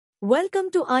Welcome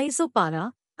to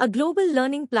ISOPARA, a global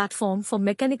learning platform for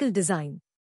mechanical design.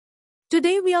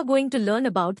 Today we are going to learn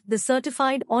about the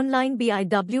Certified Online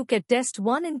BIW CAD Test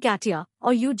 1 in CATIA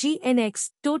or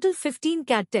UGNX, total 15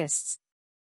 CAD tests.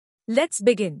 Let's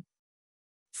begin.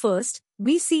 First,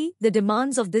 we see the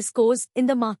demands of this course in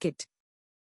the market.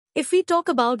 If we talk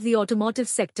about the automotive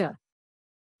sector,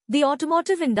 the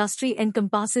automotive industry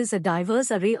encompasses a diverse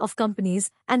array of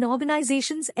companies and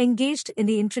organizations engaged in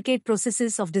the intricate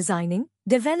processes of designing,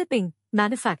 developing,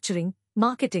 manufacturing,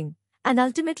 marketing, and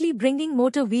ultimately bringing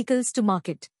motor vehicles to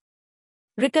market.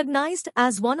 Recognized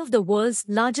as one of the world's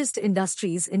largest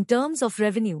industries in terms of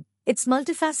revenue, its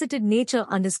multifaceted nature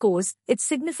underscores its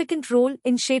significant role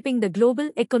in shaping the global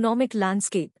economic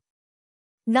landscape.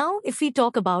 Now, if we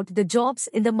talk about the jobs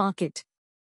in the market,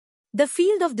 the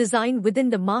field of design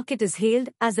within the market is hailed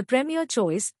as the premier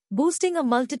choice, boosting a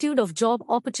multitude of job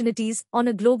opportunities on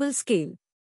a global scale.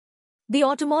 The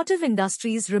automotive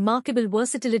industry's remarkable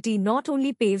versatility not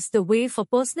only paves the way for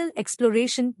personal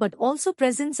exploration but also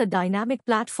presents a dynamic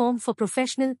platform for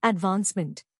professional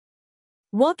advancement.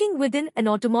 Working within an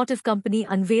automotive company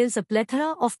unveils a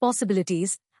plethora of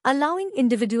possibilities, allowing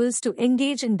individuals to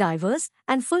engage in diverse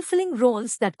and fulfilling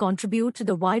roles that contribute to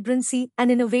the vibrancy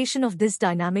and innovation of this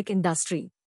dynamic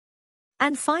industry.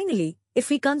 And finally, if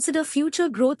we consider future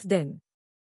growth, then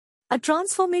a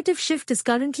transformative shift is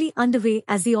currently underway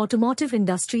as the automotive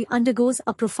industry undergoes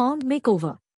a profound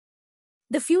makeover.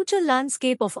 The future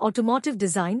landscape of automotive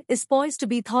design is poised to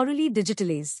be thoroughly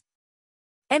digitalized.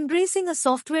 Embracing a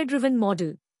software-driven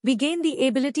model, we gain the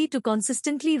ability to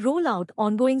consistently roll out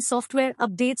ongoing software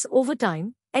updates over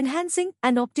time, enhancing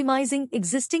and optimizing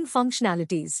existing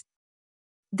functionalities.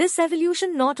 This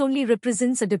evolution not only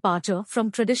represents a departure from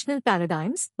traditional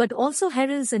paradigms but also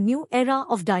heralds a new era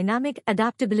of dynamic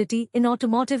adaptability in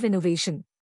automotive innovation.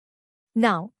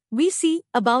 Now, we see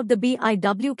about the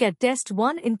BIW CAD Test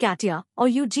 1 in CATIA or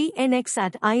UGNX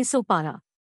at ISOPARA.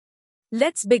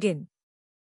 Let's begin.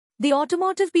 The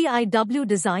Automotive BIW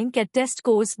Design CAD Test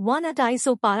Course 1 at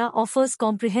ISOPARA offers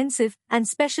comprehensive and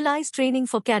specialized training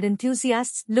for CAD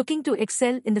enthusiasts looking to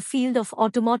excel in the field of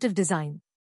automotive design.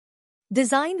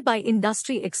 Designed by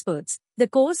industry experts, the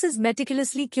course is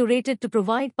meticulously curated to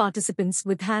provide participants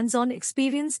with hands-on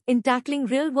experience in tackling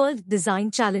real-world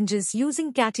design challenges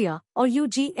using CATIA or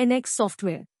UGNX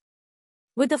software.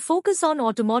 With a focus on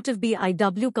automotive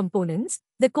BIW components,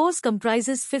 the course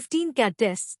comprises 15 CAD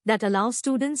tests that allow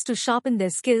students to sharpen their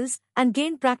skills and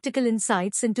gain practical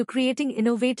insights into creating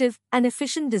innovative and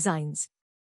efficient designs.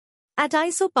 At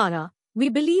ISOPARA, we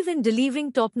believe in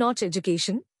delivering top-notch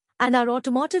education, and our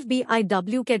Automotive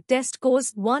BIW CAD Test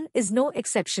Course 1 is no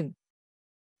exception.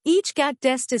 Each CAD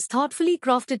test is thoughtfully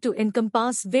crafted to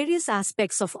encompass various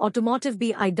aspects of automotive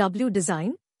BIW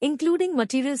design, including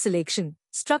material selection,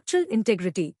 structural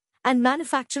integrity, and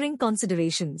manufacturing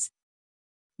considerations.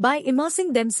 By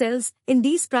immersing themselves in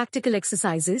these practical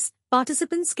exercises,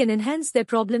 participants can enhance their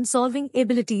problem-solving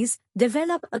abilities,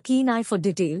 develop a keen eye for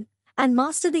detail, and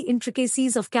master the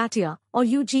intricacies of CATIA or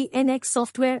UGNX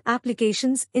software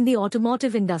applications in the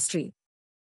automotive industry.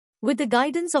 With the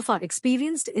guidance of our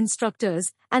experienced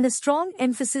instructors and a strong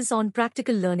emphasis on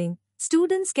practical learning,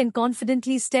 students can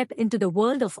confidently step into the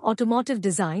world of automotive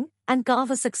design and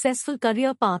carve a successful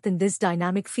career path in this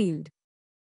dynamic field.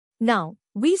 Now,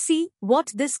 we see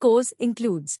what this course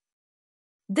includes.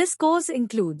 This course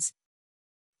includes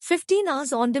 15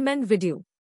 hours on-demand video,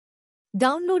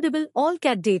 downloadable all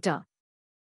CAD data,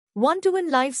 one-to-one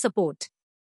live support,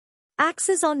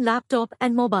 access on laptop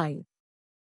and mobile,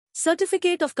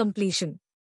 certificate of completion,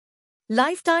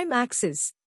 lifetime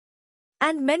access,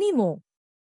 and many more.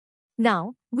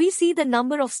 Now, we see the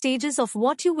number of stages of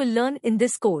what you will learn in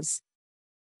this course.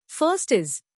 First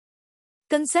is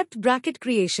concept bracket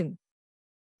creation.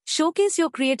 Showcase your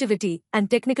creativity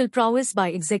and technical prowess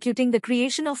by executing the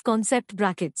creation of concept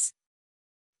brackets.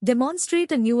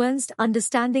 Demonstrate a nuanced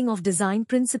understanding of design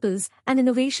principles and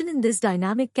innovation in this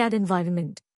dynamic CAD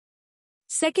environment.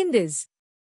 Second is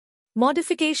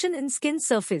modification in skin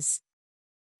surface.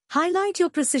 Highlight your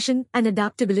precision and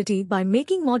adaptability by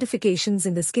making modifications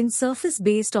in the skin surface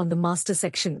based on the master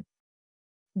section.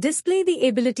 Display the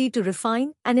ability to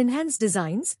refine and enhance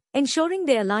designs, ensuring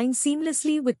they align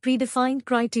seamlessly with predefined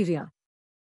criteria.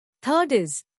 Third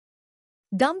is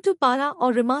dump to para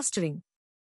or remastering.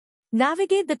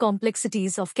 Navigate the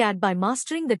complexities of CAD by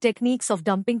mastering the techniques of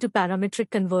dumping to parametric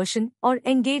conversion or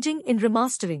engaging in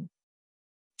remastering.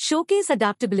 Showcase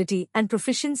adaptability and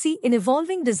proficiency in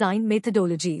evolving design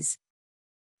methodologies.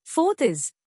 Fourth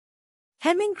is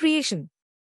hemming creation.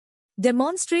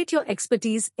 Demonstrate your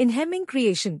expertise in hemming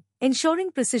creation,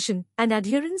 ensuring precision and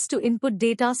adherence to input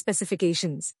data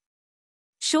specifications.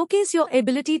 Showcase your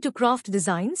ability to craft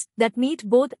designs that meet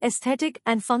both aesthetic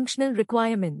and functional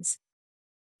requirements.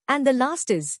 And the last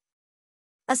is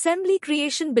assembly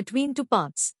creation between two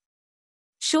parts.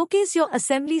 Showcase your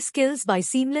assembly skills by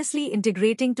seamlessly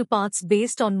integrating two parts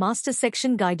based on master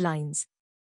section guidelines.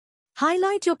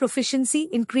 Highlight your proficiency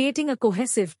in creating a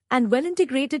cohesive and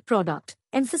well-integrated product,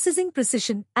 emphasizing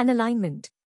precision and alignment.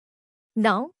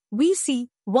 Now, we see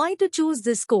why to choose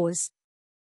this course,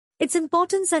 its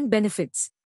importance and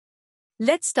benefits.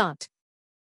 Let's start.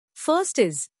 First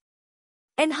is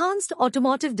enhanced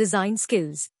automotive design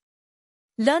skills.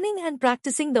 Learning and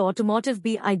practicing the Automotive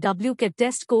BIW CAD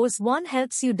Test Course 1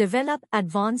 helps you develop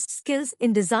advanced skills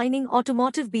in designing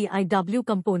automotive BIW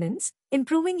components,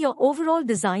 improving your overall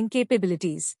design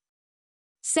capabilities.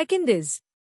 Second is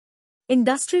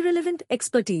industry-relevant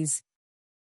expertise.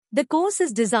 The course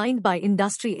is designed by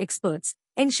industry experts,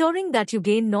 ensuring that you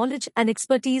gain knowledge and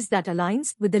expertise that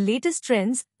aligns with the latest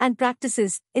trends and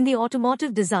practices in the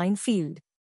automotive design field.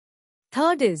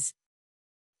 Third is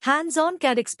hands-on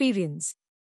CAD experience.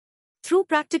 Through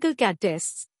practical CAD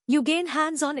tests, you gain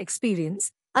hands-on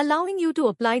experience, allowing you to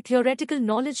apply theoretical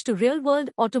knowledge to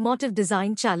real-world automotive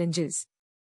design challenges.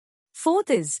 Fourth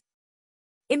is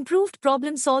improved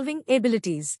problem-solving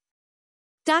abilities.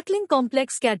 Tackling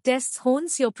complex CAD tests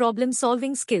hones your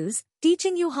problem-solving skills,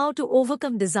 teaching you how to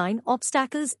overcome design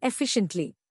obstacles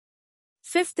efficiently.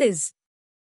 Fifth is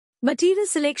material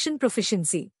selection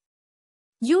proficiency.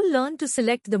 You'll learn to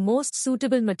select the most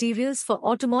suitable materials for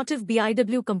automotive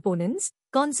BIW components,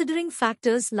 considering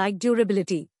factors like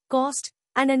durability, cost,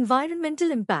 and environmental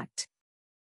impact.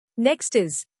 Next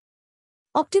is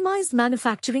optimized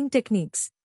manufacturing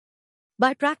techniques.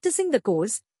 By practicing the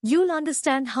course, you'll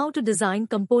understand how to design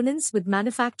components with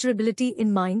manufacturability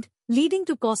in mind, leading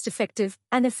to cost-effective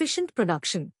and efficient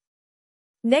production.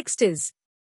 Next is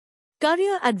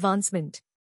career advancement.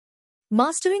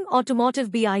 Mastering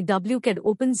automotive BIW CAD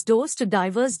opens doors to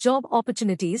diverse job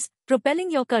opportunities,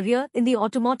 propelling your career in the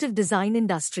automotive design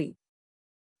industry.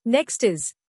 Next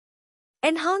is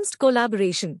enhanced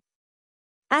collaboration.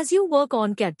 As you work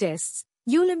on CAD tests,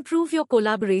 you'll improve your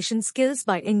collaboration skills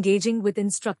by engaging with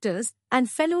instructors and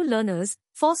fellow learners,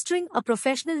 fostering a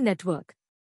professional network.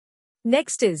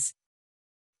 Next is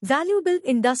valuable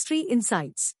industry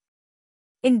insights.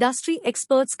 Industry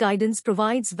experts' guidance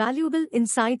provides valuable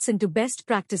insights into best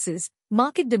practices,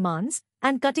 market demands,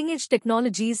 and cutting-edge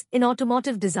technologies in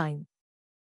automotive design.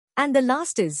 And the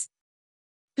last is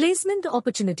placement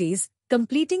opportunities.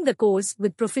 Completing the course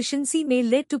with proficiency may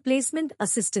lead to placement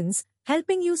assistance,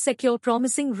 helping you secure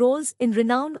promising roles in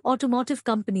renowned automotive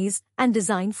companies and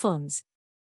design firms.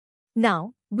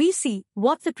 Now, we see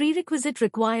what the prerequisites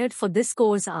required for this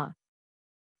course are.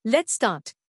 Let's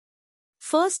start.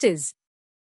 First is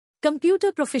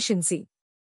computer proficiency.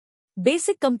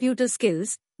 Basic computer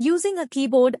skills, using a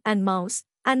keyboard and mouse,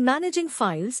 and managing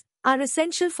files, are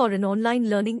essential for an online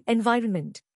learning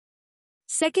environment.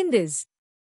 Second is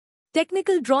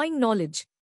technical drawing knowledge.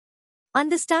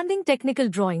 Understanding technical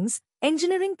drawings,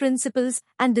 engineering principles,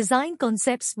 and design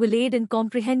concepts will aid in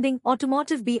comprehending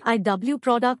automotive BIW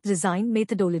product design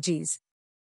methodologies.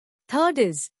 Third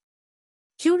is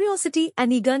curiosity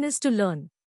and eagerness to learn.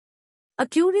 A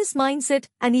curious mindset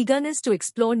and eagerness to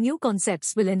explore new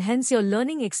concepts will enhance your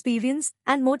learning experience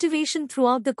and motivation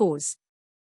throughout the course.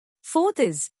 Fourth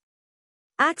is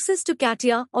access to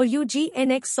CATIA or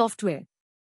UGNX software.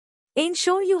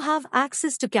 Ensure you have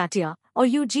access to CATIA or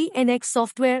UGNX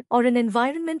software or an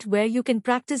environment where you can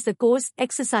practice the course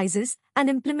exercises and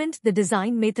implement the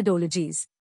design methodologies.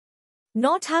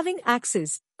 Not having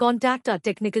access, contact our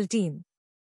technical team.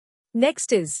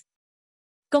 Next is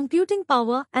computing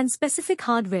power and specific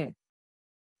hardware.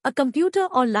 A computer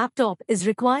or laptop is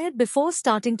required before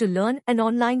starting to learn an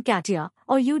online CATIA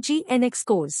or UGNX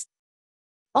course.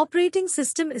 Operating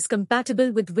system is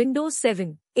compatible with Windows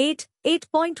 7, 8,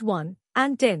 8.1,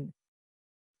 and 10.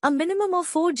 A minimum of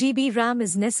 4 GB RAM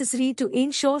is necessary to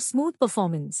ensure smooth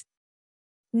performance.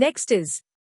 Next is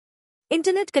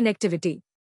internet connectivity.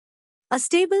 A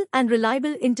stable and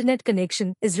reliable internet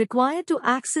connection is required to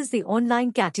access the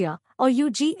online CATIA or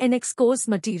UGNX course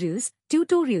materials,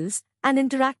 tutorials, and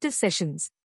interactive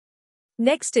sessions.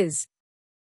 Next is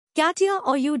CATIA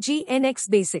or UGNX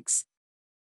basics.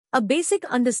 A basic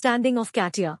understanding of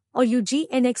CATIA or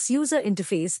UGNX user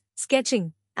interface,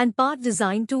 sketching, and part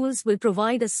design tools will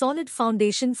provide a solid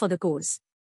foundation for the course.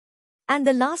 And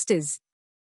the last is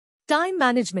time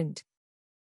management.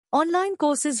 Online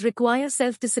courses require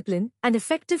self-discipline and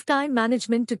effective time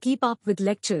management to keep up with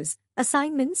lectures,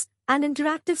 assignments, and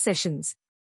interactive sessions.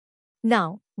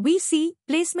 Now, we see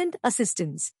placement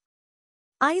assistance.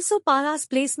 ISOPARA's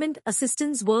placement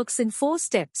assistance works in 4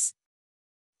 steps.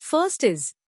 First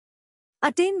is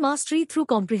attain mastery through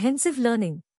comprehensive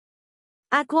learning.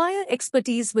 Acquire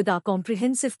expertise with our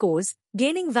comprehensive course,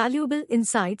 gaining valuable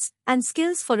insights and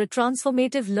skills for a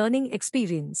transformative learning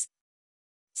experience.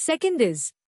 Second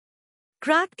is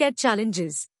crack CAD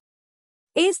challenges.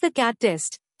 Ace the CAD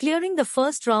test, clearing the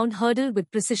first round hurdle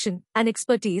with precision and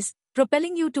expertise,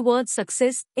 propelling you towards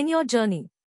success in your journey.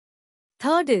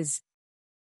 Third is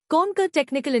conquer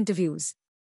technical interviews.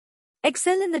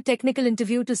 Excel in the technical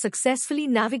interview to successfully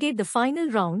navigate the final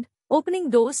round, opening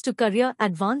doors to career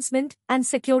advancement and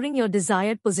securing your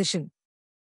desired position.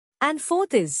 And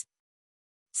fourth is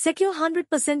secure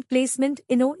 100% placement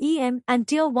in OEM and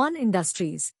Tier 1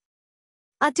 industries.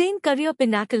 Attain career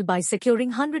pinnacle by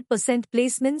securing 100%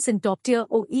 placements in top-tier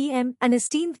OEM and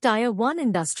esteemed Tier 1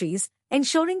 industries,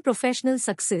 ensuring professional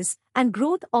success and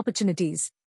growth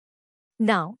opportunities.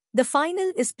 Now, the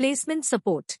final is placement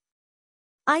support.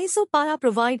 ISOPARA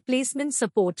provide placement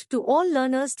support to all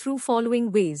learners through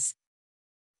following ways.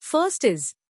 First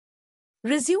is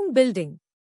resume building.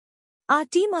 Our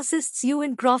team assists you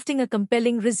in crafting a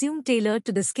compelling resume tailored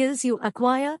to the skills you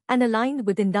acquire and aligned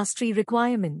with industry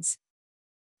requirements.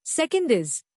 Second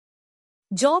is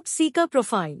job seeker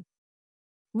profile.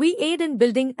 We aid in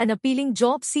building an appealing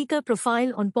job seeker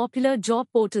profile on popular job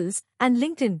portals and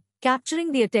LinkedIn,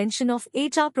 capturing the attention of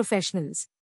HR professionals.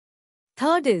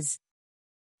 Third is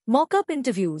mock-up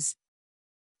interviews.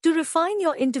 To refine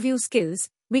your interview skills,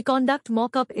 we conduct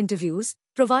mock-up interviews,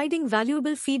 providing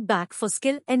valuable feedback for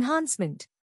skill enhancement.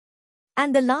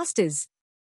 And the last is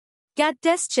CAD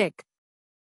test check.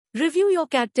 Review your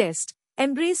CAD test,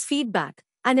 embrace feedback,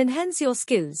 and enhance your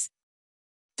skills.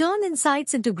 Turn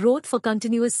insights into growth for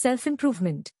continuous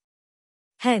self-improvement.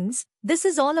 Hence, this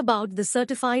is all about the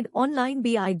certified online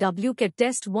BIW CAD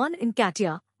Test 1 in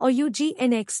CATIA, or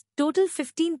UGNX, total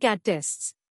 15 CAD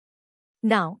tests.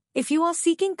 Now, if you are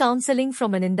seeking counseling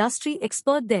from an industry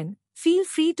expert, then feel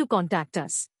free to contact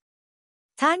us.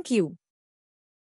 Thank you.